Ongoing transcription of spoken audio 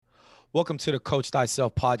Welcome to the Coach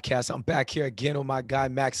Thyself podcast. I'm back here again with my guy,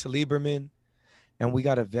 Max Lieberman, and we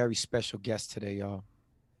got a very special guest today, y'all.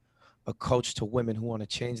 A coach to women who want to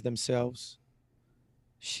change themselves.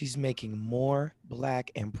 She's making more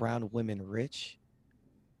black and brown women rich.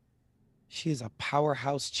 She is a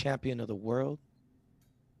powerhouse champion of the world.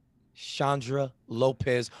 Chandra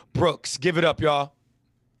Lopez Brooks. Give it up, y'all.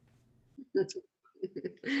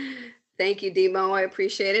 Thank you, Demo. I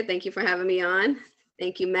appreciate it. Thank you for having me on.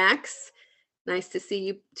 Thank you, Max. Nice to see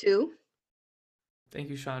you too. Thank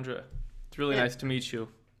you, Chandra. It's really Yeah. nice to meet you.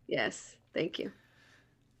 Yes. Thank you.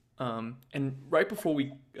 And right before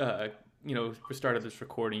we started this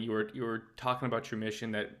recording, you were talking about your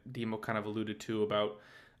mission that Demo kind of alluded to about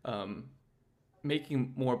um,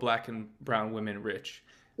 making more black and brown women rich.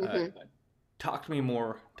 Uh, hmm talk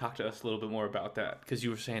to us a little bit more about that because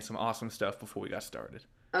you were saying some awesome stuff before we got started.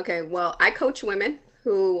 Okay. Well, I coach women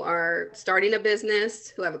who are starting a business,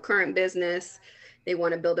 who have a current business. They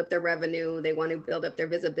want to build up their revenue. They want to build up their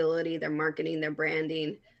visibility, their marketing, their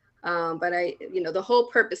branding. The whole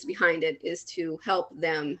purpose behind it is to help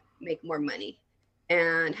them make more money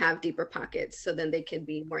and have deeper pockets so then they can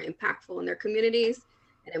be more impactful in their communities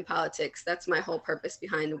and in politics. That's my whole purpose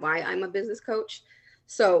behind why I'm a business coach.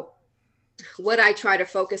 So, what I try to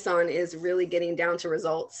focus on is really getting down to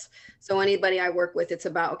results. So, anybody I work with, it's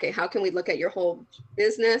about, okay, how can we look at your whole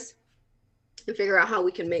business and figure out how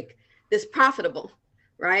we can make this profitable,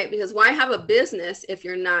 right? Because why have a business if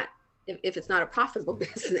you're not if it's not a profitable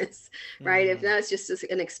business, right? If Mm, that's just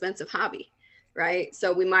an expensive hobby, right?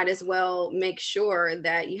 So we might as well make sure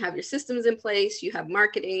that you have your systems in place, you have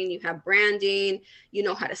marketing, you have branding, you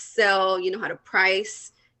know how to sell, you know how to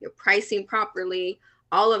price, you're pricing properly,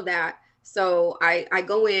 all of that. So I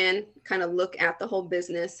go in, kind of look at the whole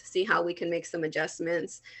business, see how we can make some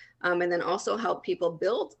adjustments, and then also help people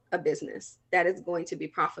build a business that is going to be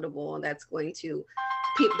profitable and that's going to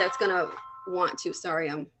want to. Sorry,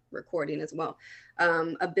 I'm recording as well.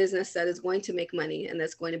 A business that is going to make money and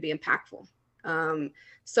that's going to be impactful. Um,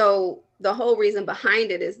 so the whole reason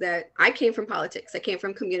behind it is that I came from politics. I came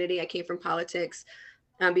from community. I came from politics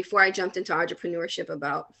before I jumped into entrepreneurship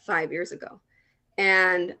about 5 years ago.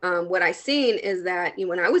 And what I seen is that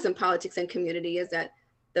when I was in politics and community is that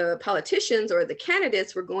the politicians or the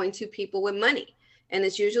candidates were going to people with money. And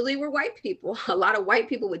it's usually were white people, a lot of white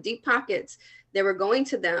people with deep pockets. They were going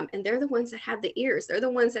to them, and they're the ones that had the ears. They're the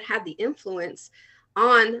ones that had the influence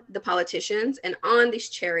on the politicians and on these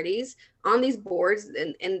charities, on these boards.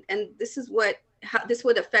 And this is what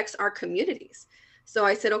affects our communities. So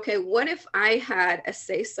I said, okay, what if I had a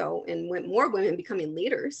say so and more women becoming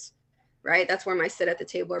leaders? Right? That's where my sit at the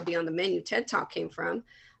table or be on the menu TED Talk came from.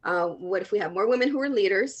 What if we have more women who are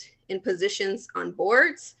leaders in positions on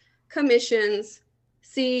boards, commissions,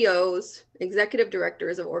 CEOs, executive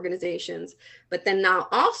directors of organizations, but then now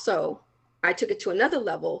also I took it to another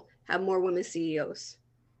level, have more women CEOs,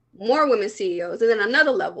 and then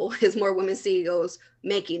another level is more women CEOs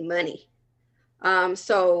making money.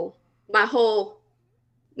 So my whole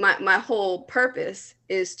my whole purpose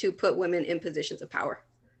is to put women in positions of power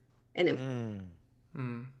and influence. mm.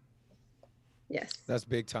 Mm, Yes, That's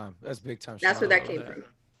big time. That's big time, that's where I that Chandra. love came that.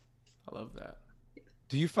 from. I love that.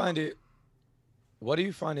 Do you find it, what do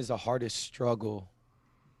you find is the hardest struggle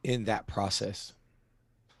in that process?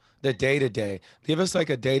 The day to day. Give us like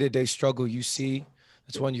a day to day struggle you see.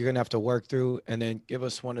 That's one you're gonna have to work through, and then give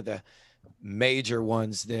us one of the major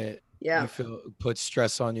ones that you Yeah. feel put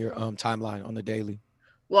stress on your timeline on the daily.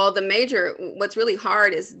 Well, what's really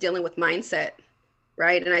hard is dealing with mindset,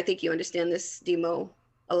 right? And I think you understand this, Demo,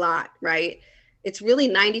 a lot, right? It's really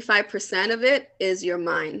 95% of it is your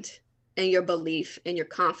mind and your belief and your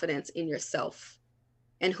confidence in yourself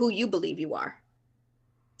and who you believe you are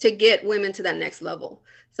to get women to that next level.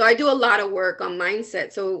 So I do a lot of work on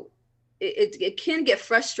mindset. So it can get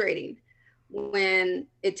frustrating when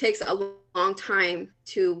it takes a long time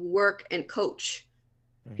to work and coach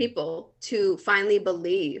Mhm. people to finally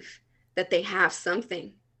believe that they have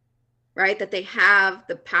something, right? That they have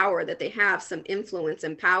the power, that they have some influence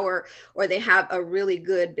and power, or they have a really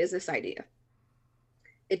good business idea.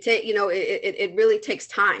 It really takes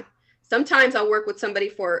time. Sometimes I'll work with somebody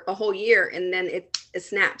for a whole year and then it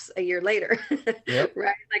snaps a year later. Yep.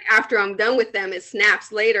 Right? Like after I'm done with them, it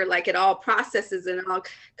snaps later, like it all processes and it all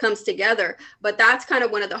comes together. But that's kind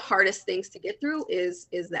of one of the hardest things to get through is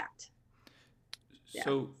that. Yeah.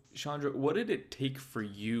 So, Chandra, what did it take for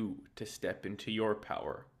you to step into your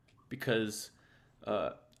power? Because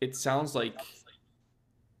uh, it sounds like,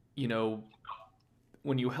 you know,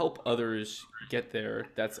 when you help others get there,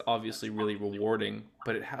 that's obviously really rewarding,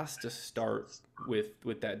 but it has to start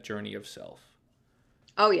with that journey of self.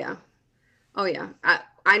 Oh yeah. Oh yeah.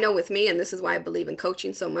 I know with me, and this is why I believe in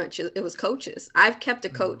coaching so much. It was coaches. I've kept a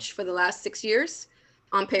coach for the last 6 years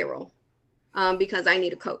on payroll, because I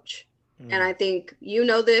need a coach. And I think you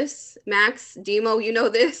know this, Max, Demo, you know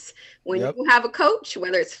this. When Yep. you have a coach,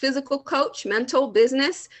 whether it's physical coach, mental,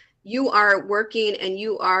 business, you are working and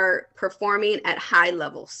you are performing at high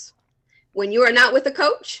levels. When you are not with a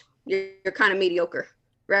coach, you're kind of mediocre,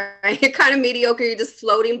 right? You're kind of mediocre. You're just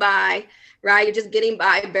floating by, right? You're just getting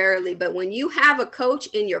by barely. But when you have a coach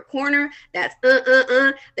in your corner that's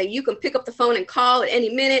that you can pick up the phone and call at any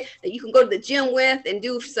minute, that you can go to the gym with and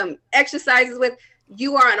do some exercises with,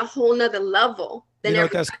 you are on a whole nother level than You know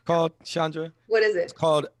what everybody. that's called, Chandra? What is It's it?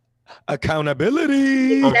 called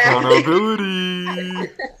accountability. Exactly.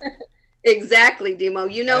 Accountability. Exactly, Demo.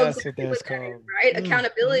 You know That's what exactly that's what that is, called. right?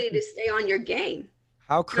 Accountability to stay on your game.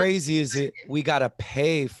 How crazy is it? We got to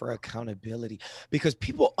pay for accountability because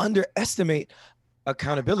people underestimate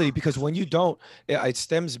accountability, because when you don't, it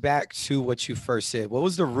stems back to what you first said. What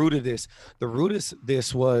was the root of this? The root of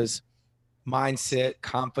this was mindset,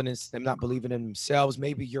 confidence, them not believing in themselves.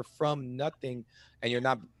 Maybe you're from nothing and you're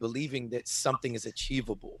not believing that something is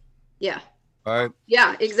achievable. Yeah. All right.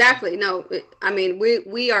 Yeah, exactly. No, I mean,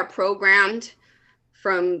 we are programmed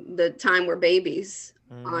from the time we're babies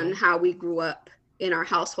on how we grew up in our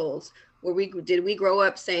households. Where we grow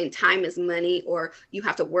up saying time is money, or you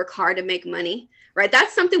have to work hard to make money, right?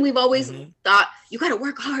 That's something we've always thought. You got to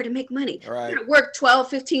work hard to make money. Right. You got to work 12,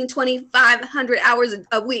 15, 2500 hours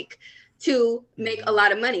a week to make a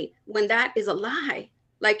lot of money, when that is a lie.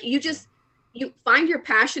 Like you find your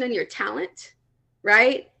passion and your talent,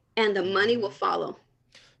 right? And the money will follow.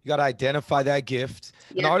 You got to identify that gift.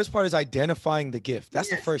 And the Yes. hardest part is identifying the gift. That's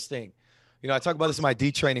the Yes. first thing. You know, I talk about this in my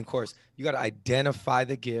D training course. You got to identify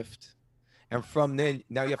the gift. And from then,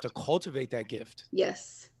 now you have to cultivate that gift.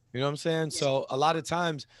 Yes. You know what I'm saying? So a lot of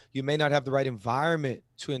times you may not have the right environment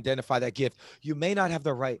to identify that gift. You may not have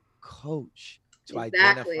the right coach to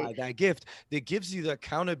identify that gift that gives you the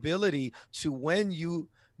accountability to, when you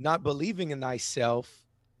not believing in thyself,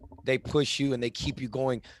 they push you and they keep you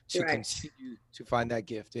going to continue to find that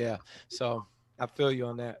gift. Yeah. So I feel you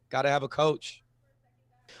on that. Got to have a coach.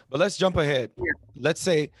 But let's jump ahead. Yeah. Let's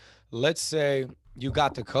say you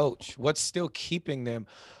got the coach. What's still keeping them?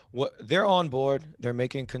 What, they're on board, they're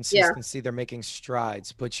making consistency, they're making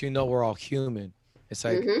strides, but you know, we're all human. It's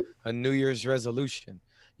like a New Year's resolution.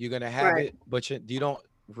 You're going to have it, but you don't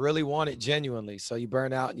really want it genuinely. So you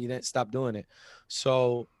burn out and you didn't stop doing it.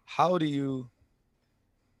 So how do you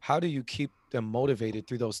keep them motivated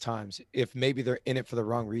through those times if maybe they're in it for the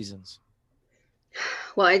wrong reasons?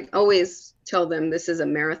 Well, I always tell them this is a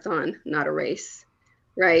marathon, not a race,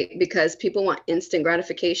 right? Because people want instant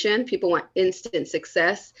gratification. People want instant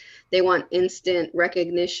success. They want instant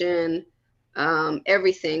recognition,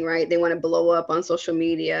 everything, right? They want to blow up on social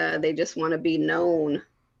media. They just want to be known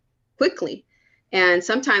quickly. And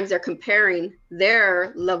sometimes they're comparing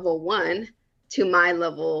their level 1 to my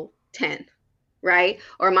level 10. Right?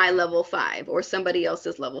 Or my level 5, or somebody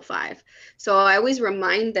else's level 5. So I always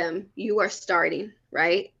remind them, you are starting,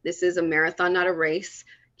 right? This is a marathon, not a race.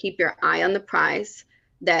 Keep your eye on the prize,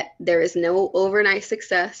 that there is no overnight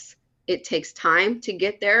success. It takes time to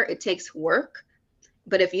get there. It takes work.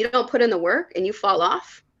 But if you don't put in the work and you fall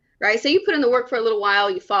off, right? So you put in the work for a little while,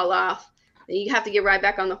 you fall off, and you have to get right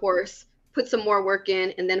back on the horse, put some more work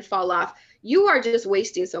in, and then fall off. You are just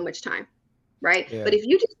wasting so much time. Right. Yeah. But if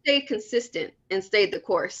you just stay consistent and stay the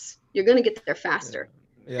course, you're going to get there faster.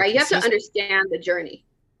 Right. You have to understand the journey.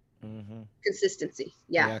 Consistency.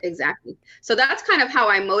 Yeah, exactly. So that's kind of how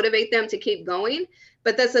I motivate them to keep going.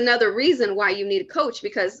 But that's another reason why you need a coach,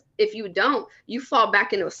 because if you don't, you fall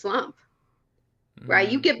back into a slump.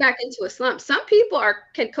 Right. You get back into a slump. Some people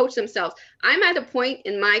can coach themselves. I'm at a point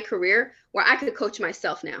in my career where I could coach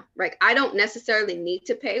myself now. Right. I don't necessarily need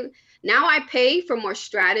to pay. Now I pay for more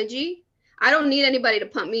strategy. I don't need anybody to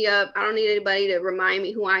pump me up. I don't need anybody to remind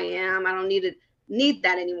me who I am. I don't need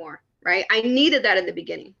that anymore, right? I needed that in the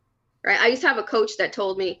beginning, right? I used to have a coach that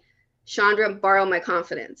told me, Chandra, borrow my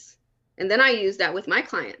confidence. And then I use that with my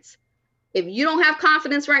clients. If you don't have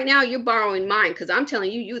confidence right now, you're borrowing mine, because I'm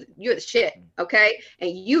telling you, you're the shit, okay?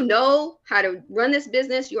 And you know how to run this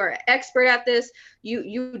business. You are an expert at this.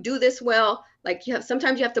 You do this well. Like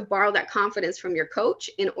sometimes you have to borrow that confidence from your coach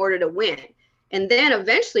in order to win. And then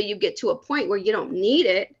eventually you get to a point where you don't need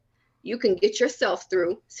it. You can get yourself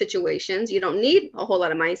through situations. You don't need a whole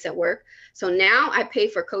lot of mindset work. So now I pay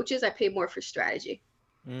for coaches. I pay more for strategy.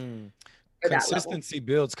 Consistency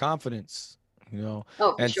builds confidence, you know.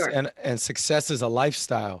 Oh, for sure. And success is a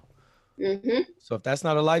lifestyle. So if that's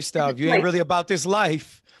not a lifestyle, if you ain't really about this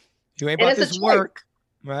life, you ain't about this work,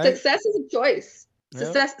 right? Success is a choice.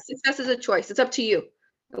 Yeah. Success is a choice. It's up to you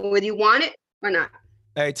whether you want it or not.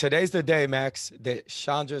 Hey, today's the day, Max, that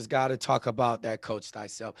Chandra's got to talk about that coach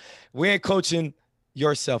thyself. We ain't coaching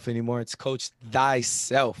yourself anymore. It's coach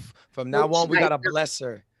thyself. From now Coach on, we got to thyself. bless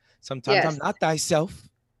her. Sometimes I'm Yes. not thyself.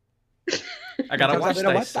 I gotta Sometimes watch I'm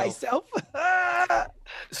gonna thyself.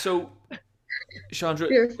 So, Chandra,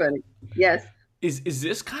 You're funny. Yes. is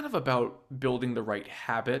this kind of about building the right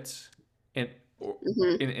habits and or,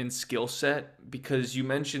 Hmm. and skill set? Because you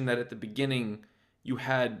mentioned that at the beginning you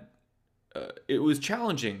had it was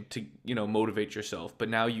challenging to motivate yourself, but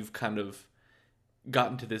now you've kind of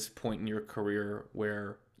gotten to this point in your career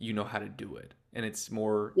where you know how to do it, and it's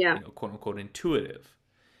more Yeah. quote unquote intuitive.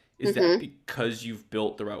 Is that Hmm. because you've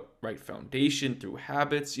built the right foundation through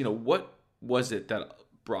habits? What was it that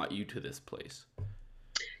brought you to this place?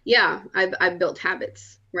 Yeah, I've built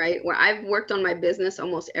habits, right? Where I've worked on my business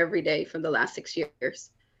almost every day for the last 6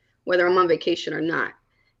 years, whether I'm on vacation or not.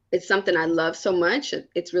 It's something I love so much.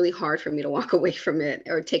 It's really hard for me to walk away from it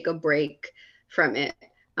or take a break from it.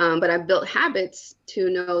 But I've built habits to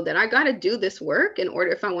know that I got to do this work in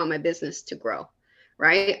order if I want my business to grow,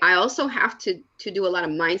 right? I also have to do a lot of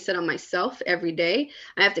mindset on myself every day.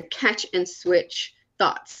 I have to catch and switch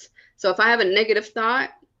thoughts. So if I have a negative thought,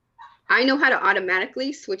 I know how to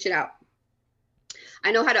automatically switch it out.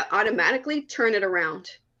 I know how to automatically turn it around,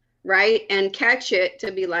 right? And catch it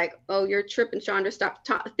to be like, oh, you're tripping, Chandra. Stop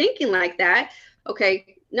thinking like that.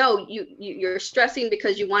 Okay, no, you're stressing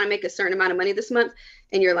because you want to make a certain amount of money this month,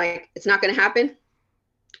 and you're like, it's not going to happen.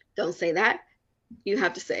 Don't say that. You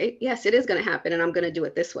have to say, yes, it is going to happen, and I'm going to do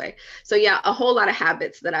it this way. So yeah, a whole lot of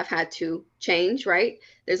habits that I've had to change, right?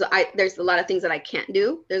 There's a lot of things that I can't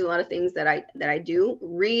do. There's a lot of things that I do.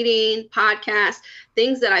 Reading, podcasts,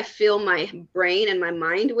 things that I fill my brain and my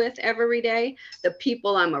mind with every day. The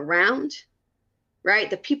people I'm around, right?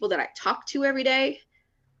 The people that I talk to every day,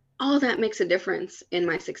 all that makes a difference in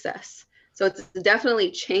my success. So it's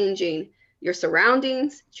definitely changing your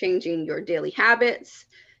surroundings, changing your daily habits,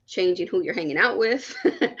 changing who you're hanging out with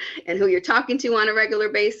and who you're talking to on a regular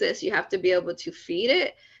basis. You have to be able to feed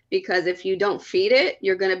it, because if you don't feed it,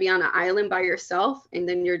 you're going to be on an island by yourself, and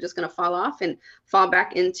then you're just going to fall off and fall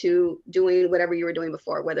back into doing whatever you were doing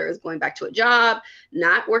before, whether it's going back to a job,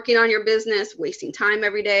 not working on your business, wasting time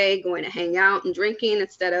every day, going to hang out and drinking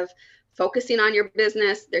instead of focusing on your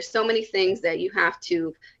business. There's so many things that you have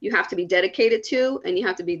to be dedicated to, and you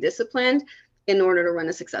have to be disciplined in order to run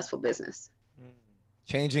a successful business.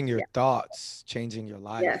 Changing your thoughts, changing your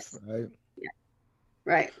life, Yes. right? Yeah.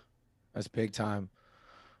 Right. That's big time.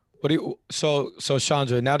 So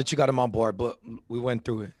Chandra, now that you got them on board, but we went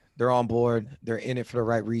through it. They're on board. They're in it for the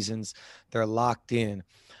right reasons. They're locked in.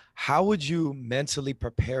 How would you mentally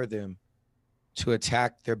prepare them to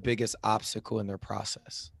attack their biggest obstacle in their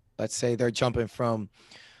process? Let's say they're jumping from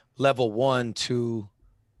level 1 to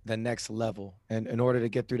the next level. And in order to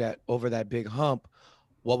get through that, over that big hump,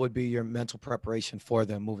 what would be your mental preparation for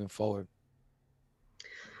them moving forward?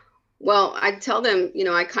 Well, I tell them,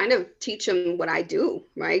 I kind of teach them what I do,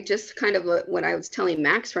 right? Just kind of what I was telling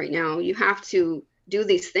Max right now. You have to do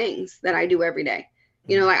these things that I do every day.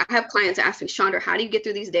 I have clients ask me, Chandra, how do you get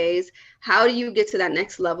through these days? How do you get to that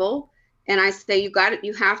next level? And I say,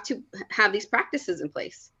 you have to have these practices in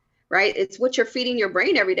place, right? It's what you're feeding your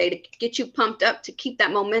brain every day to get you pumped up, to keep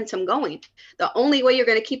that momentum going. The only way you're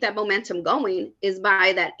going to keep that momentum going is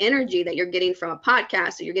by that energy that you're getting from a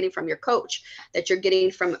podcast, that you're getting from your coach, that you're getting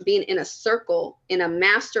from being in a circle, in a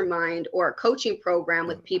mastermind or a coaching program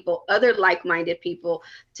with people, other like-minded people,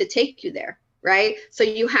 to take you there, right? So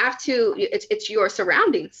you have to, it's your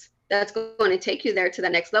surroundings that's going to take you there to the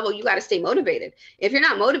next level. You got to stay motivated. If you're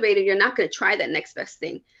not motivated, you're not going to try that next best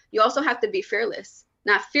thing. You also have to be fearless.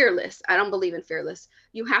 Not fearless. I don't believe in fearless.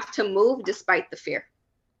 You have to move despite the fear,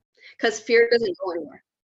 because fear doesn't go anywhere.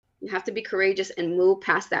 You have to be courageous and move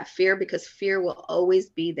past that fear, because fear will always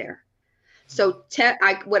be there. So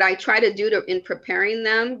what I try to do in preparing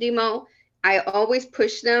them, Demo, I always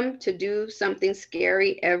push them to do something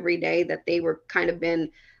scary every day that they were kind of been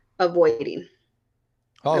avoiding.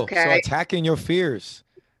 Oh, okay. So attacking your fears.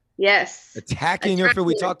 Yes. Attacking your fear.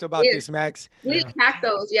 We talked about this, Max. We attack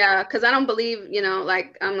those, yeah, because I don't believe, I'm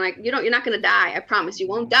like, you're not gonna die. I promise you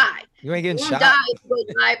won't die. You ain't getting shot. You won't die if you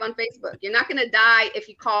go live on Facebook. You're not gonna die if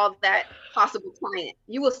you call that possible client.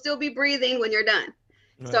 You will still be breathing when you're done.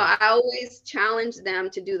 Right. So I always challenge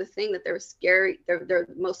them to do the thing that they're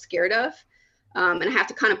most scared of. And I have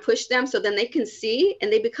to kind of push them so then they can see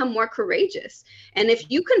and they become more courageous. And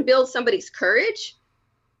if you can build somebody's courage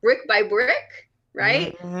brick by brick,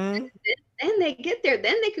 right? Mm-hmm. Then they get there.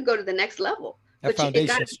 Then they could go to the next level. That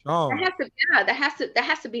foundation's strong. That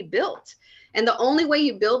has to be built. And the only way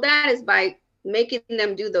you build that is by making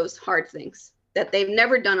them do those hard things that they've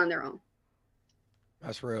never done on their own.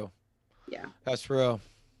 That's real. Yeah. That's real.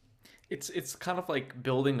 It's kind of like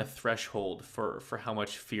building a threshold for how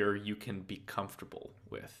much fear you can be comfortable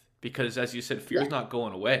with. Because as you said, fear is not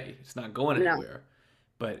going away. It's not going anywhere.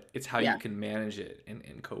 But it's how you can manage it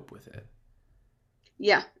and cope with it.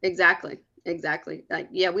 Yeah, exactly. Like,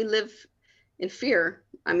 yeah, we live in fear.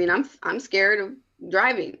 I mean, I'm scared of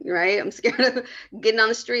driving, right? I'm scared of getting on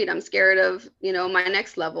the street. I'm scared of, my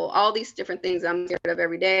next level, all these different things I'm scared of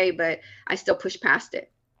every day, but I still push past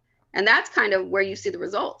it. And that's kind of where you see the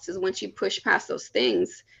results, is once you push past those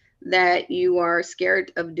things that you are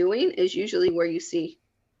scared of doing, is usually where you see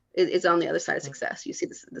it's on the other side of success. You see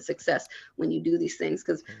the success when you do these things.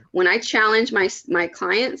 Because when I challenge my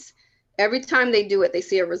clients, every time they do it, they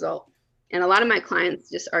see a result. And a lot of my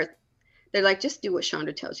clients they're like, just do what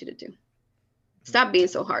Chandra tells you to do. Stop being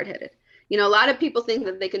so hard-headed. A lot of people think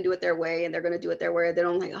that they can do it their way and they're going to do it their way. They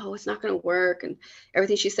don't like, oh, it's not going to work. And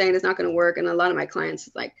everything she's saying is not going to work. And a lot of my clients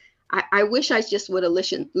is like, I wish I just would have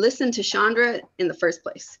listened to Chandra in the first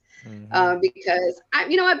place. Because I've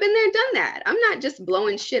been there and done that. I'm not just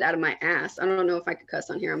blowing shit out of my ass. I don't know if I could cuss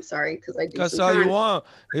on here. I'm sorry. Because I do. Cuss all you want.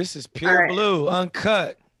 This is pure blue,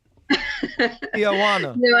 uncut.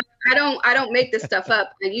 Tijuana. I don't make this stuff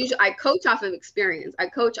up. And usually I coach off of experience. I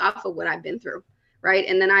coach off of what I've been through. Right.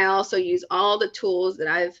 And then I also use all the tools that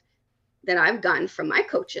I've gotten from my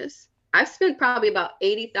coaches. I've spent probably about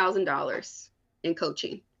 $80,000 in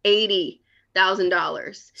coaching.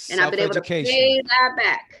 $80,000. And I've been able to pay that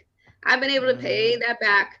back. I've been able to pay that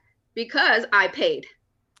back because I paid.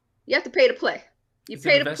 You have to pay to play. You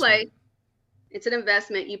pay to play. It's an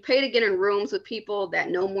investment. You pay to get in rooms with people that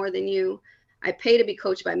know more than you. I pay to be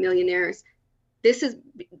coached by millionaires. This is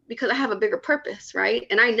because I have a bigger purpose, right?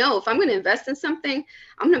 And I know if I'm going to invest in something,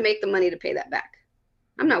 I'm going to make the money to pay that back.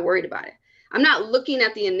 I'm not worried about it. I'm not looking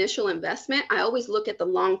at the initial investment. I always look at the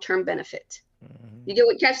long-term benefit.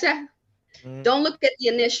 You catch that? Don't look at the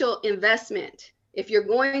initial investment. If you're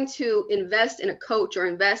going to invest in a coach or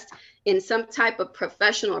invest in some type of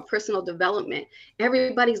professional or personal development,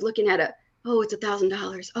 everybody's looking at oh, it's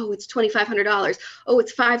 $1,000. Oh, it's $2,500. Oh,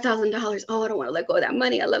 it's $5,000. Oh, I don't want to let go of that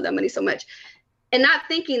money. I love that money so much. And not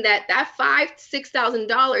thinking that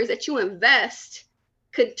 $5,000-$6,000 that you invest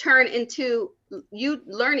could turn into you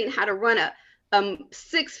learning how to run a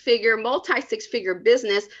multi-six-figure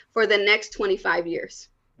business for the next 25 years.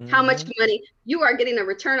 How much money you are getting a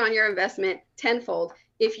return on your investment tenfold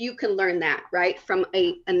if you can learn that, right, from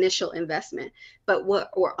a initial investment. But what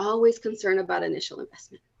we're always concerned about initial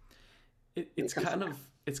investment. It's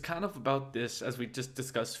kind of about this, as we just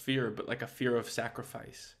discussed, fear, but like a fear of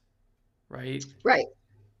sacrifice, right? Right.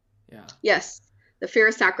 Yeah. Yes, the fear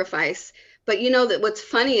of sacrifice. But that what's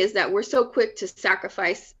funny is that we're so quick to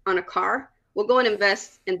sacrifice on a car. We'll go and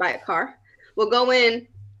invest and buy a car. We'll go in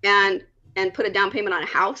and put a down payment on a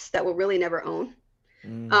house that we'll really never own.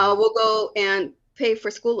 We'll go and pay for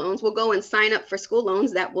school loans. We'll go and sign up for school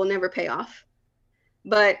loans that will never pay off.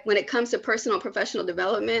 But when it comes to personal and professional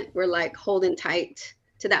development, we're like holding tight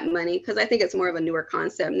to that money because I think it's more of a newer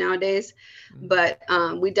concept nowadays. But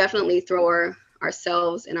we definitely throw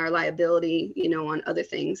ourselves and our liability, on other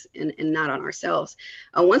things and not on ourselves.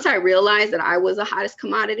 Once I realized that I was the hottest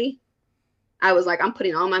commodity, I was like, I'm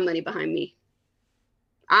putting all my money behind me.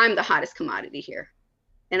 I'm the hottest commodity here.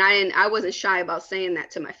 And I wasn't shy about saying that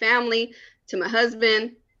to my family, to my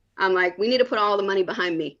husband. I'm like, we need to put all the money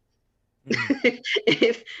behind me.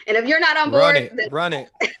 if you're not on board, run it.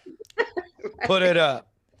 Put it up.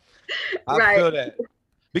 I feel that.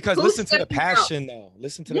 Because listen to the passion though.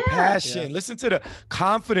 Listen to the passion. Yeah. Listen to the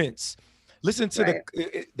confidence. Listen to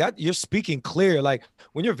that you're speaking clear. Like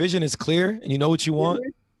when your vision is clear and you know what you want,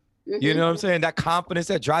 you know what I'm saying? That confidence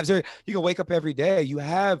that drives it. You can wake up every day. You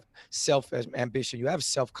have self-ambition. You have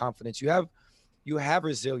self-confidence. You have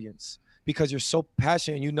resilience because you're so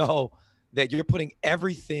passionate. You know that you're putting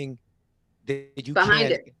everything that you behind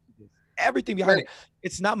can. It. Everything behind it.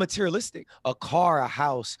 It's not materialistic. A car, a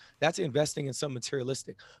house, that's investing in something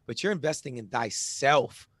materialistic. But you're investing in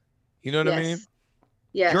thyself. You know what I mean?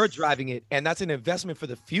 Yes. You're driving it. And that's an investment for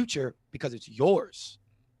the future because it's yours.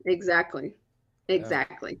 Exactly.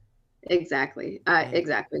 Exactly.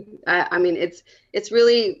 I mean, it's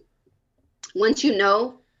really, once you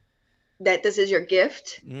know that this is your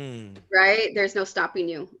gift, right? There's no stopping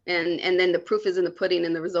you. And then the proof is in the pudding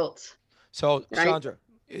and the results. So right? Chandra,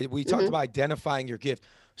 we talked about identifying your gift.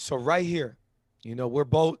 So right here, we're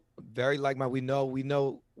both very like-minded. We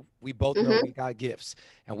both know we got gifts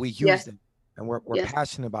and we use them. and we're Yes.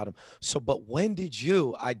 passionate about them. So, but when did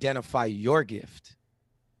you identify your gift?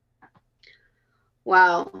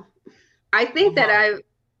 Wow. I think that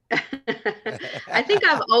I think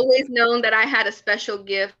I've always known that I had a special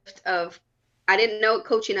gift of, I didn't know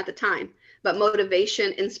coaching at the time, but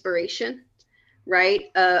motivation, inspiration,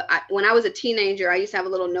 right? When I was a teenager, I used to have a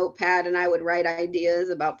little notepad and I would write ideas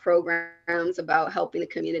about programs, about helping the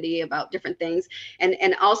community, about different things.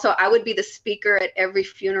 And also I would be the speaker at every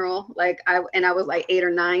funeral. I was like 8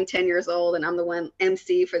 or 9, 10 years old, and I'm the one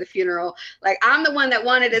MC for the funeral. Like, I'm the one that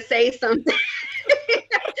wanted to say something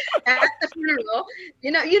at the funeral.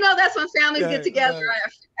 That's when families get together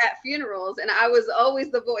at funerals. And I was always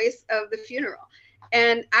the voice of the funeral.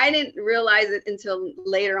 And I didn't realize it until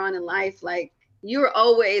later on in life. Like, you were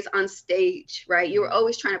always on stage, right? You were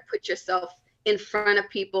always trying to put yourself in front of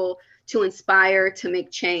people to inspire, to make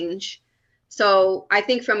change. So I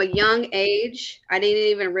think from a young age, I didn't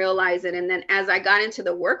even realize it. And then as I got into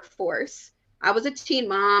the workforce, I was a teen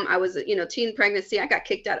mom. I was, teen pregnancy. I got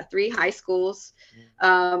kicked out of 3 high schools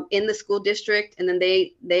in the school district. And then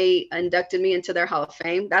they inducted me into their Hall of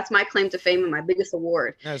Fame. That's my claim to fame and my biggest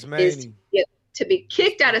award. That's amazing. Is to be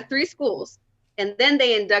kicked out of 3 schools. And then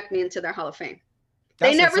they induct me into their Hall of Fame.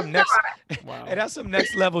 They never thought. Wow. And that's some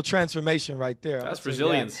next level transformation right there. That's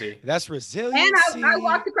resiliency. That's resiliency. And I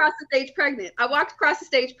walked across the stage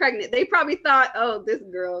pregnant. They probably thought, oh, this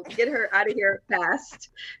girl, get her out of here fast,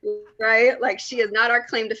 right? Like, she is not our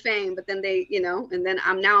claim to fame. But then they, and then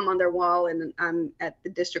I'm on their wall, and I'm at the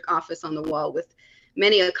district office on the wall with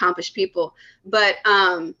many accomplished people. But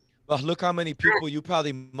look how many people you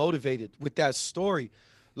probably motivated with that story.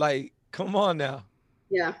 Like, come on now.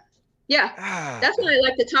 Yeah. That's why I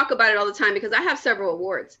like to talk about it all the time, because I have several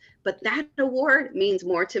awards, but that award means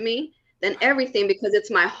more to me than everything, because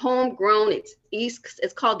it's my homegrown.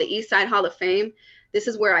 It's called the East Side Hall of Fame. This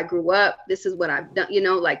is where I grew up. This is what I've done.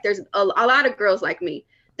 Like, there's a lot of girls like me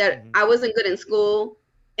that I wasn't good in school,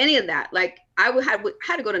 any of that. Like, I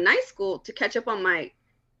had to go to night school to catch up on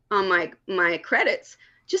my credits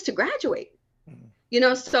just to graduate.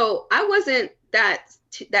 So I wasn't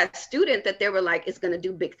that student that they were like, it's going to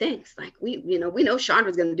do big things. Like, we know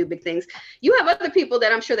Chandra's going to do big things. You have other people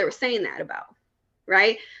that I'm sure they were saying that about,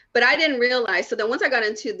 right? But I didn't realize. So then once I got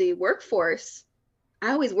into the workforce,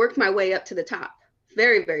 I always worked my way up to the top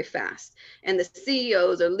very, very fast. And the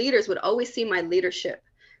CEOs or leaders would always see my leadership,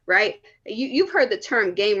 right? You've heard the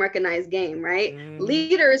term game recognize game, right?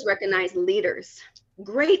 Leaders recognize leaders.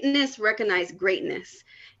 Greatness recognize greatness.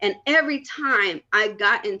 And every time I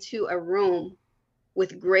got into a room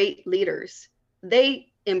with great leaders,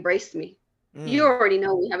 they embraced me. You already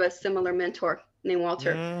know we have a similar mentor named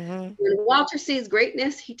Walter. When Walter sees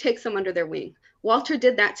greatness, he takes them under their wing. Walter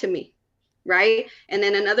did that to me, right? And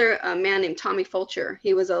then another man named Tommy Fulcher,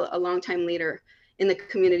 he was a longtime leader in the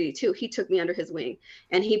community too. He took me under his wing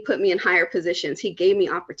and he put me in higher positions. He gave me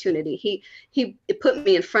opportunity. He put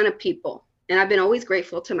me in front of people. And I've been always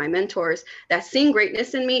grateful to my mentors that seen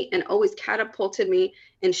greatness in me and always catapulted me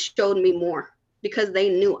and showed me more, because they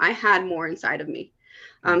knew I had more inside of me.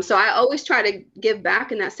 So I always try to give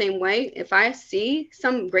back in that same way. If I see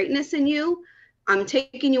some greatness in you, I'm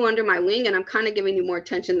taking you under my wing and I'm kind of giving you more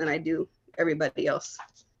attention than I do everybody else.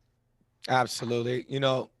 Absolutely.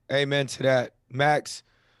 Amen to that. Max,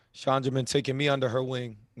 Chandra been taking me under her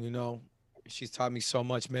wing. She's taught me so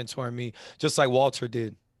much, mentoring me, just like Walter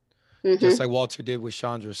did. Just like Walter did with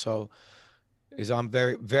Chandra. So I'm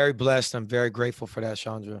very, very blessed. I'm very grateful for that,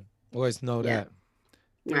 Chandra. Always know that.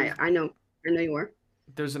 Right. I know you are.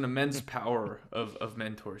 There's an immense power of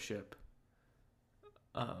mentorship.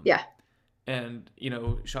 And,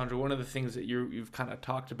 Chandra, one of the things that you've kind of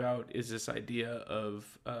talked about is this idea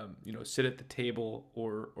of, sit at the table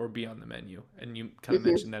or be on the menu. And you kind of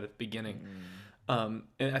mentioned that at the beginning. And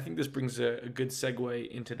I think this brings a good segue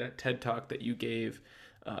into that TED Talk that you gave.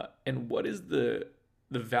 And what is the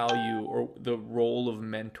value or the role of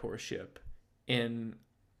mentorship in,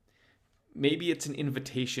 maybe it's an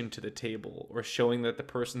invitation to the table or showing that the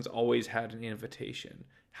person's always had an invitation.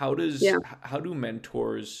 How do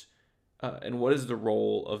mentors, and what is the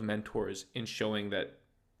role of mentors in showing that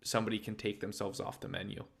somebody can take themselves off the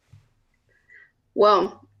menu?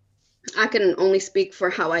 Well, I can only speak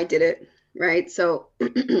for how I did it, right? So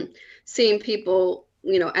seeing people,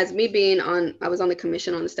 as me being I was on the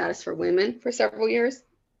Commission on the Status for Women for several years.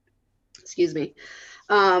 Excuse me.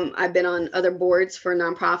 I've been on other boards for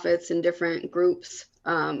nonprofits and different groups,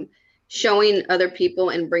 showing other people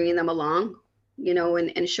and bringing them along,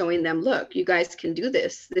 and showing them, look, you guys can do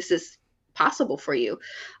this. This is possible for you.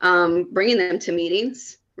 Bringing them to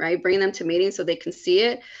meetings, right? Bring them to meetings so they can see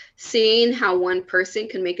it, seeing how one person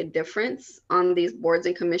can make a difference on these boards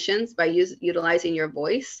and commissions by utilizing your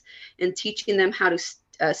voice, and teaching them how to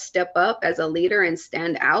step up as a leader and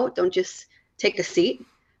stand out. Don't just take a seat,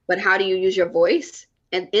 but how do you use your voice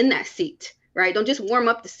and in that seat, right? Don't just warm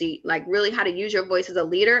up the seat, like really how to use your voice as a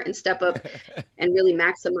leader and step up and really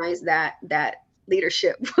maximize that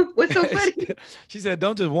leadership. What's so funny? She said,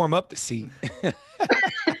 don't just warm up the seat.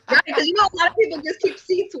 Right, because you know a lot of people just keep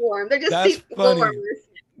seats warm. They're just That's seat funny. warmers.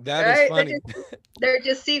 That right? is funny. They're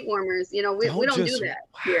just seat warmers. You know, we don't do that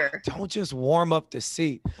here. Don't just warm up the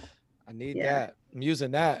seat. I need that. I'm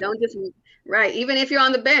using that. Don't just, right. Even if you're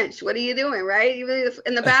on the bench, what are you doing, right? Even if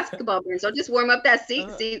in the basketball bench, don't just warm up that seat,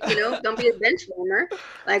 you know, don't be a bench warmer.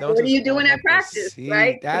 Like, what are you doing at practice,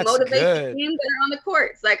 right? That's to motivate good. the team that are on the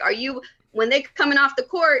courts. Like, are you, when they coming off the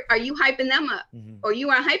court, are you hyping them up? Or you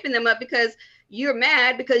are hyping them up because you're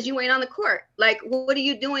mad because you ain't on the court? Like, what are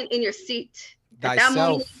you doing in your seat? At that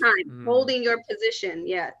moment in time, holding your position.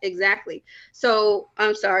 Yeah, exactly. So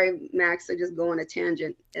I'm sorry, Max, I just go on a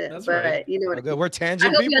tangent. That's but right. you know what We're tangent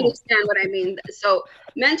I hope people. you understand what I mean. So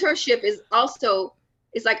mentorship is also,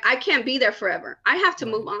 it's like, I can't be there forever. I have to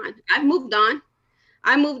move on. I've moved on.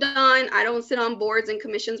 I moved on. I don't sit on boards and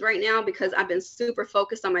commissions right now because I've been super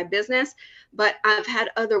focused on my business, but I've had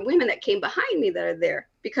other women that came behind me that are there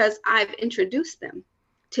because I've introduced them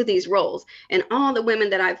to these roles. And all the women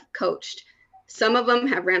that I've coached, some of them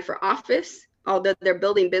have ran for office, although they're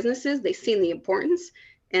building businesses. They've seen the importance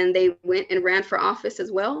and they went and ran for office as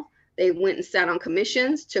well. They went and sat on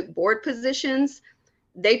commissions, took board positions.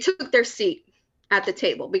 They took their seat at the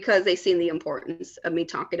table because they seen the importance of me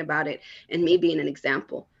talking about it and me being an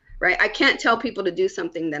example, right? I can't tell people to do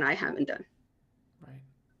something that I haven't done. Right.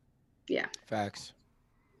 Yeah. Facts.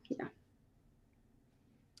 Yeah.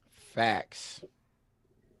 Facts.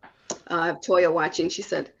 I have Toya watching. She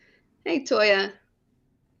said, hey, Toya.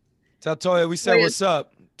 Tell Toya we said what's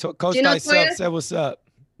up. Coach Thyself said what's up.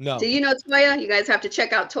 No. Do you know Toya? You guys have to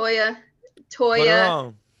check out Toya. Put her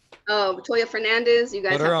on. Oh, Toya Fernandez. You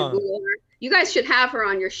guys have to Google her. You guys should have her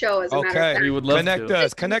on your show, as a matter of fact. We would love to.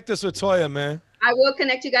 Connect us with Toya, man. I will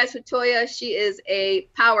connect you guys with Toya. She is a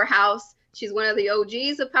powerhouse. She's one of the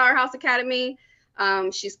OGs of Powerhouse Academy.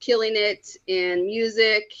 She's killing it in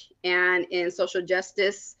music and in social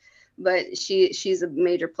justice, but she's a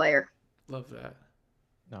major player. Love that.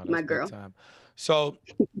 No, my girl. Time. So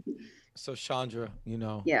Chandra, you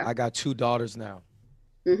know, I got 2 daughters now.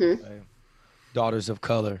 Okay? Daughters of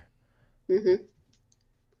color.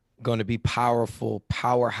 Going to be powerful,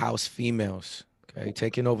 powerhouse females. Okay,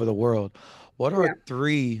 taking over the world. What are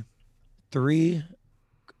three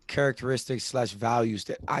characteristics / values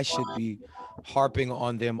that I should be harping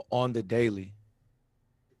on them on the daily?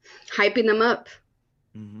 Hyping them up.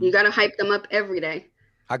 You got to hype them up every day.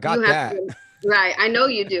 I got that. Right. I know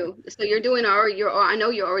you do. So I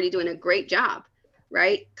know you're already doing a great job,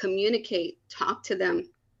 right? Communicate, talk to them,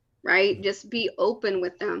 right? Just be open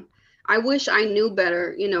with them. I wish I knew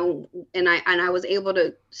better, you know, and I was able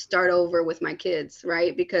to start over with my kids,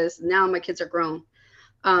 right? Because now my kids are grown.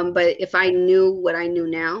 But if I knew what I knew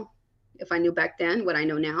now, if I knew back then what I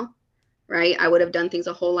know now, right, I would have done things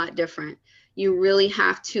a whole lot different. You really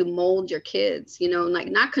have to mold your kids, you know, like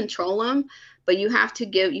not control them, but you have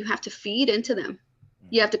to feed into them.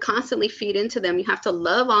 You have to constantly feed into them. You have to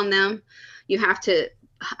love on them. You have to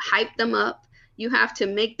hype them up. You have to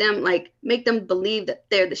make them believe that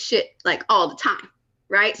they're the shit, like all the time.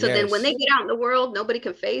 Right. So then when they get out in the world, nobody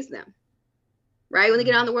can faze them. Right. When they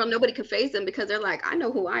get out in the world, nobody can faze them because they're like, I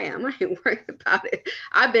know who I am. I ain't worried about it.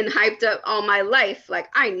 I've been hyped up all my life. Like,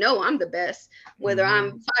 I know I'm the best, whether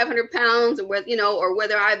I'm 500 pounds or whether, you know, or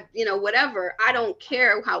whether I, you know, whatever. I don't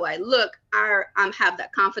care how I look. I have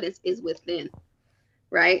that confidence is within.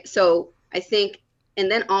 Right. So I think, and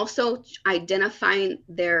then also identifying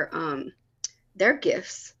their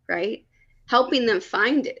gifts, right? Helping them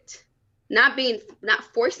find it, not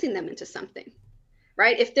forcing them into something,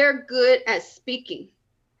 right? If they're good at speaking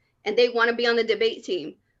and they want to be on the debate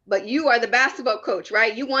team, but you are the basketball coach,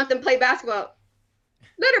 right? You want them to play basketball,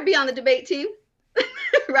 let her be on the debate team,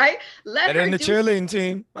 right? Let her in the cheerleading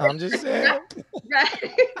team. I'm just saying.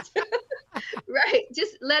 Right. Right.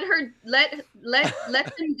 Just let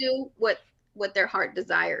them do what their heart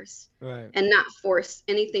desires, right, and not force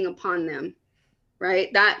anything upon them.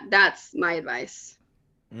 Right. That's my advice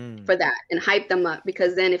for that, and hype them up,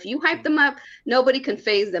 because then if you hype them up, nobody can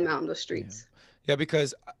phase them out in the streets. Yeah,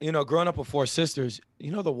 because, you know, growing up with 4 sisters,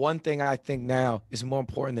 you know, the one thing I think now is more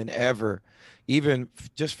important than ever, even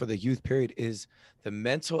just for the youth period, is the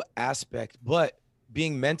mental aspect, but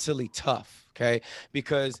being mentally tough. Okay.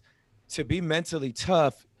 Because to be mentally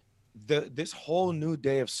tough, this whole new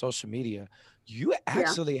day of social media, you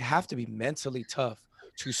actually have to be mentally tough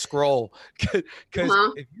to scroll, because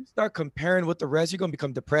if you start comparing with the rest, you're gonna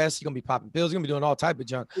become depressed. You're gonna be popping pills. You're gonna be doing all type of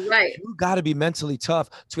junk. Right. You got to be mentally tough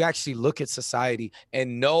to actually look at society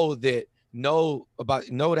and know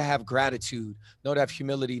to have gratitude, know to have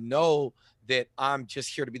humility, know that I'm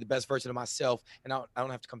just here to be the best version of myself, and I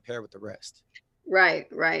don't have to compare with the rest. Right.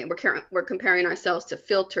 We're comparing ourselves to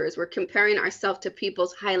filters. We're comparing ourselves to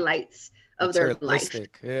people's highlights of their life.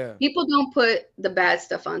 Yeah. People don't put the bad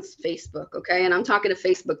stuff on Facebook, okay? And I'm talking to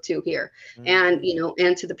Facebook too here, and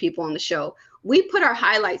and to the people on the show. We put our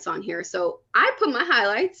highlights on here. So I put my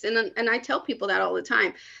highlights, and I tell people that all the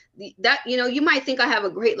time. That, you might think I have a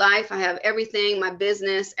great life. I have everything, my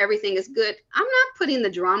business, everything is good. I'm not putting the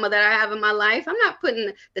drama that I have in my life. I'm not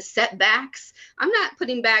putting the setbacks. I'm not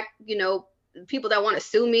putting back, people that want to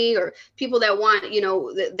sue me, or people that want,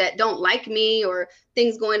 that don't like me, or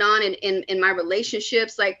things going on in my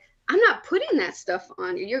relationships. Like, I'm not putting that stuff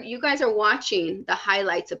on. You guys are watching the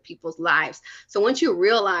highlights of people's lives. So once you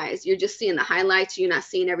realize you're just seeing the highlights, you're not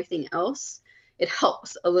seeing everything else, it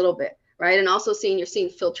helps a little bit. Right. And also you're seeing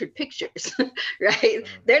filtered pictures, right?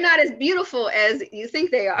 They're not as beautiful as you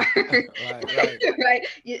think they are. Right.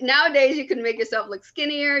 Nowadays, you can make yourself look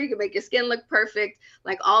skinnier. You can make your skin look perfect.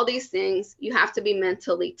 Like all these things, you have to be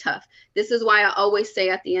mentally tough. This is why I always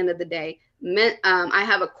say at the end of the day, I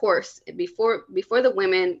have a course before the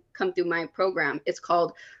women come through my program. It's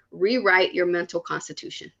called Rewrite Your Mental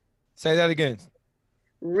Constitution. Say that again.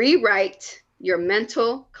 Rewrite your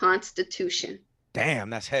mental constitution.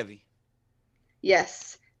 Damn, that's heavy.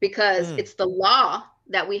 Yes, because it's the law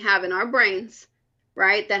that we have in our brains,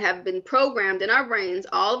 right? That have been programmed in our brains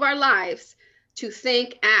all of our lives to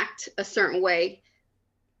think, act a certain way,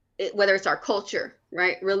 whether it's our culture,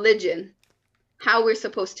 right? Religion, how we're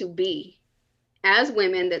supposed to be as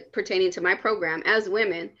women, that pertaining to my program as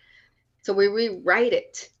women. So we rewrite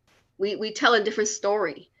it. We tell a different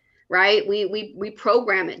story, right? We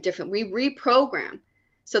program it different. We reprogram.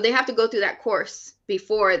 So they have to go through that course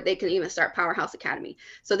before they can even start Powerhouse Academy.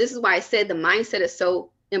 So this is why I said the mindset is so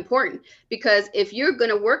important, because if you're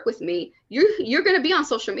going to work with me, you're going to be on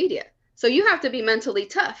social media. So you have to be mentally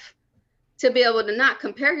tough to be able to not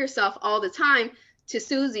compare yourself all the time to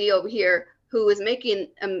Susie over here, who is making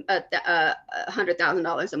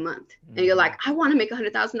 $100,000 a month. And you're like, I want to make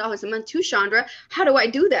 $100,000 a month too, Chandra. How do I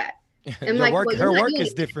do that? And her work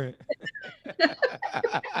is different.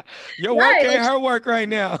 Your work ain't her work right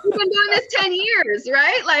now. You've been doing this 10 years,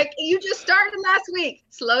 right? Like, you just started last week.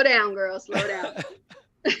 Slow down, girl. Slow down.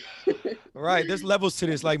 Right. There's levels to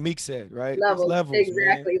this, like Meek said, right? Levels,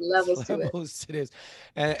 exactly. Man. Levels to this.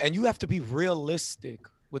 And you have to be realistic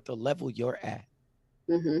with the level you're at.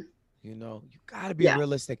 You got to be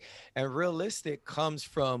realistic. And realistic comes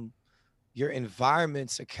from your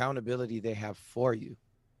environment's accountability they have for you.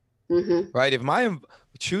 Right. If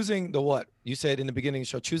choosing what you said in the beginning of the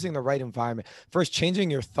show, choosing the right environment, first changing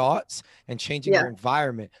your thoughts and changing your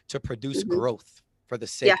environment to produce growth for the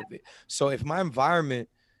sake of it. So if my environment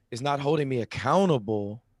is not holding me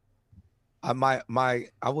accountable, it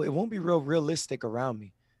won't be realistic around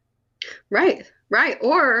me. Right.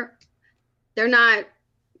 Or they're not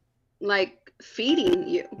like feeding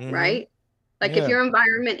you, right? Like if your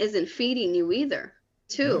environment isn't feeding you either.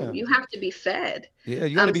 You have to be fed.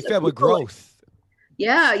 You got to be fed with growth.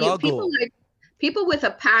 People with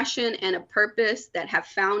a passion and a purpose that have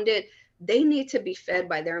found it, they need to be fed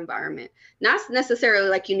by their environment. Not necessarily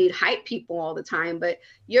like you need hype people all the time, but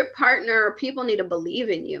your partner or people need to believe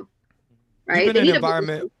in you, right? You've been in an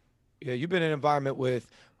environment. You've been in an environment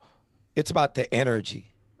it's about the energy.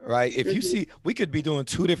 Right. If you see, we could be doing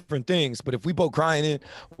two different things, but if we both grinding,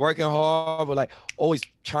 working hard, we're like always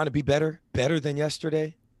trying to be better than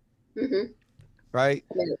yesterday. Right.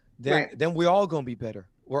 Then we're all going to be better.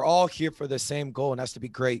 We're all here for the same goal, and that's to be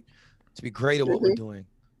great at what we're doing,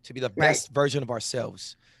 to be the best version of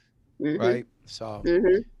ourselves. Right. So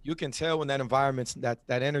you can tell when that environment's that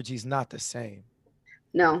energy is not the same.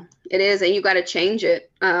 No, it is. And you got to change it.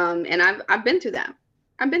 And I've been through that.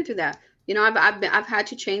 I've had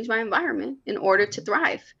to change my environment in order to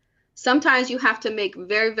thrive. Sometimes you have to make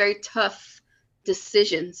very, very tough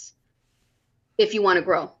decisions if you want to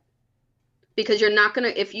grow, because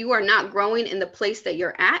if you are not growing in the place that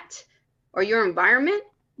you're at or your environment,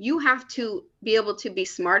 you have to be able to be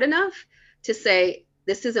smart enough to say,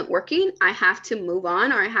 this isn't working. I have to move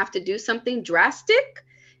on, or I have to do something drastic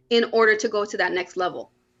in order to go to that next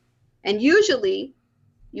level. And usually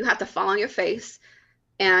you have to fall on your face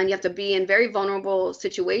and you have to be in very vulnerable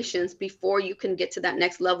situations before you can get to that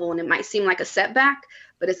next level. And it might seem like a setback,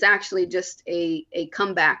 but it's actually just a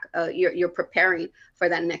comeback. You're preparing for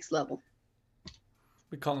that next level.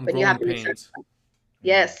 We call them But growing pains.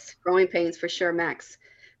 Yes, growing pains for sure, Max,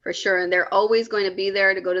 for sure. And they're always going to be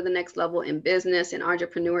there to go to the next level in business, in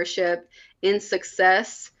entrepreneurship, in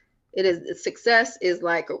success. Success is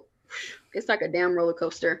like, it's like a damn roller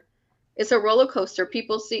coaster. It's a roller coaster.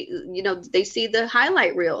 People see, they see the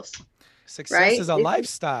highlight reels. Success right? is a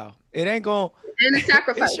lifestyle. It ain't going and a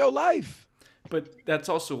sacrifice. It's your life. But that's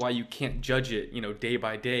also why you can't judge it, day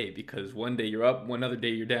by day, because one day you're up, one other day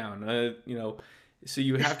you're down. So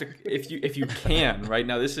you have to, if you can, right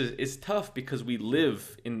now, it's tough because we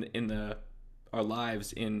live in our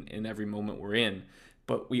lives in every moment we're in,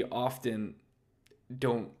 but we often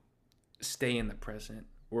don't stay in the present.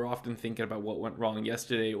 We're often thinking about what went wrong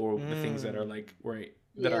yesterday or the things that are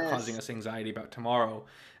that are causing us anxiety about tomorrow,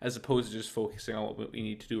 as opposed to just focusing on what we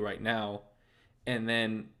need to do right now, and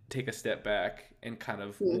then take a step back and kind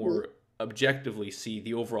of more objectively see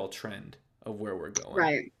the overall trend of where we're going.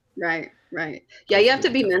 Right. Yeah, you have to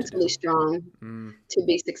be mentally strong to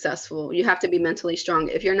be successful. You have to be mentally strong.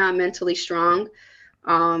 If you're not mentally strong,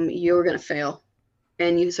 you're going to fail.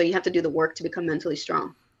 And so you have to do the work to become mentally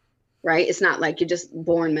strong, right? It's not like you're just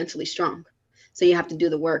born mentally strong. So you have to do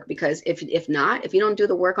the work, because if you don't do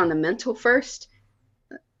the work on the mental first,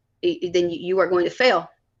 then you are going to fail.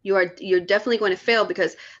 You're definitely going to fail,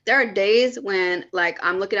 because there are days when, like,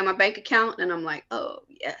 I'm looking at my bank account and I'm like, oh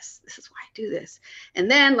yes, this is why I do this. And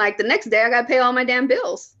then, like, the next day I got to pay all my damn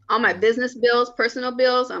bills, all my business bills, personal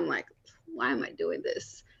bills. I'm like, why am I doing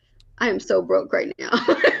this? I am so broke right now.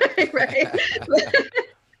 Right.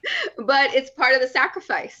 But it's part of the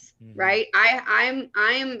sacrifice, right? I'm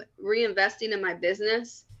reinvesting in my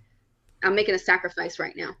business. I'm making a sacrifice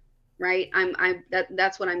right now. Right.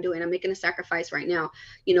 That's what I'm doing. I'm making a sacrifice right now.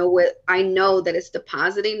 I know that it's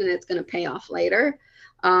depositing and it's going to pay off later.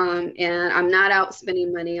 And I'm not out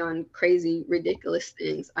spending money on crazy, ridiculous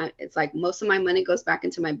things. It's like most of my money goes back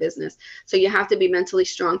into my business. So you have to be mentally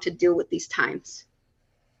strong to deal with these times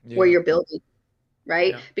where you're building.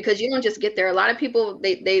 Right. Yeah. Because you don't just get there. A lot of people,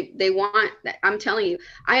 they want that. I'm telling you,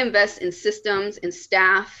 I invest in systems and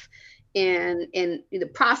staff and the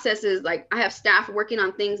processes. Like, I have staff working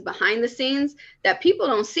on things behind the scenes that people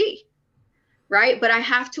don't see, right? But I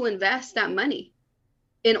have to invest that money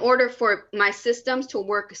in order for my systems to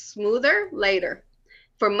work smoother later,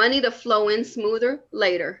 for money to flow in smoother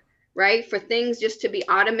later, right? For things just to be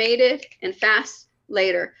automated and fast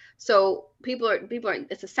later. So people are,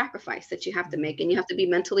 it's a sacrifice that you have to make, and you have to be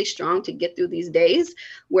mentally strong to get through these days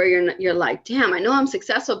where you're like, damn, I know I'm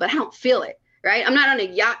successful, but I don't feel it. Right. I'm not on a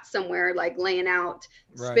yacht somewhere, like laying out,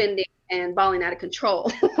 spending and balling out of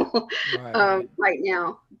control right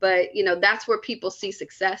now. But, that's where people see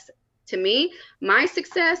success. To me, my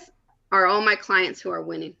success are all my clients who are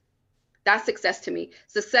winning. That's success to me.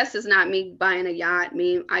 Success is not me buying a yacht.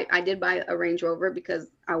 I did buy a Range Rover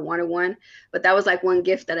because I wanted one, but that was like one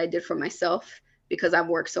gift that I did for myself because I've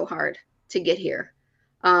worked so hard to get here.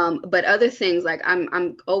 But other things, like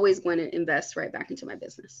I'm always going to invest right back into my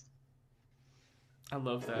business. I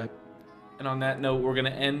love that. And on that note, we're going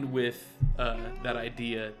to end with that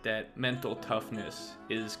idea that mental toughness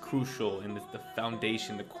is crucial and the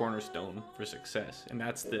foundation, the cornerstone for success. And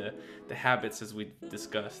that's the habits, as we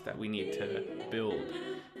discussed, that we need to build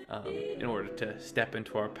in order to step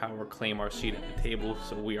into our power, claim our seat at the table,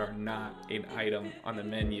 so we are not an item on the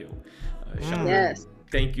menu. Yes.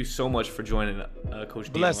 Thank you so much for joining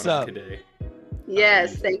Coach Demo today.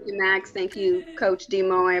 Yes, thank you, Max. Thank you, Coach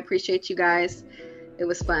Demo. I appreciate you guys. It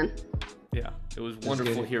was fun. Yeah, it was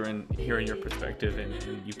wonderful hearing your perspective and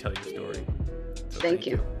you tell your story. So thank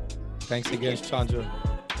you. Thanks again, Chandra.